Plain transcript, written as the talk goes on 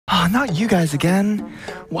not you guys again.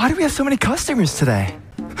 Why do we have so many customers today?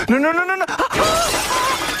 No.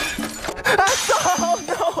 Oh,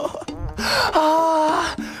 no.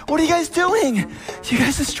 What are you guys doing? You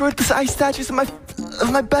guys destroyed the ice statues of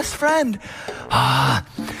my best friend.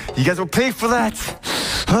 You guys will pay for that.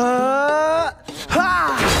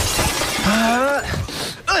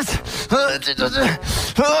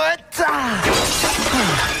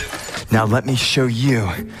 Now let me show you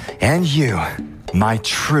and you my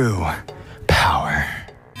true power.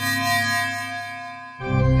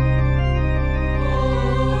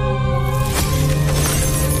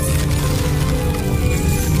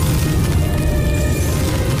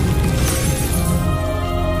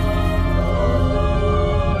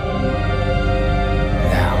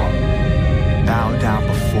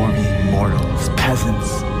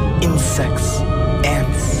 Peasants, insects,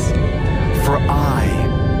 ants. For I,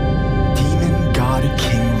 demon god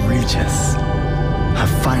King Regis, have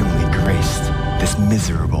finally graced this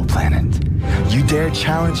miserable planet. You dare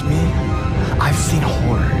challenge me? I've seen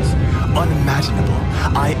horrors unimaginable.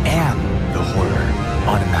 I am the horror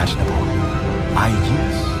unimaginable. I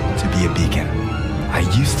used to be a beacon. I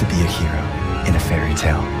used to be a hero in a fairy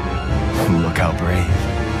tale. Look how brave,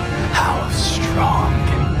 how strong.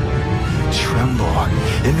 Tremble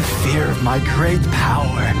in fear of my great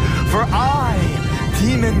power, for I,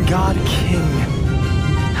 demon god king,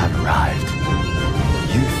 have arrived.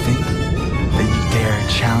 You think that you dare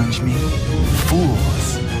challenge me?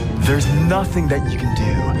 Fools, there's nothing that you can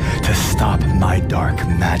do to stop my dark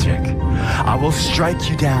magic. I will strike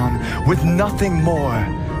you down with nothing more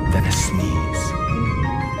than a sneeze.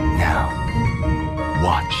 Now,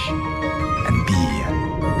 watch and be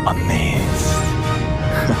amazed.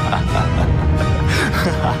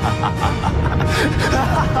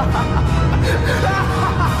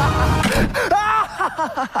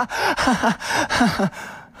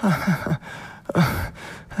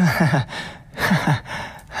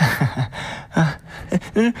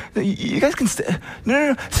 You guys can stay.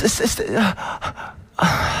 No.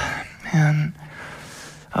 Man.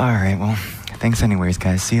 All right, well, thanks anyways,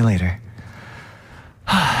 guys. See you later.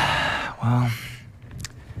 Well,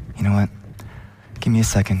 you know what? Give me a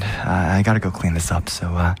second. I gotta go clean this up,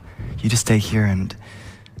 so you just stay here and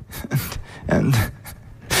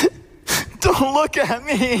don't look at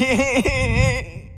me.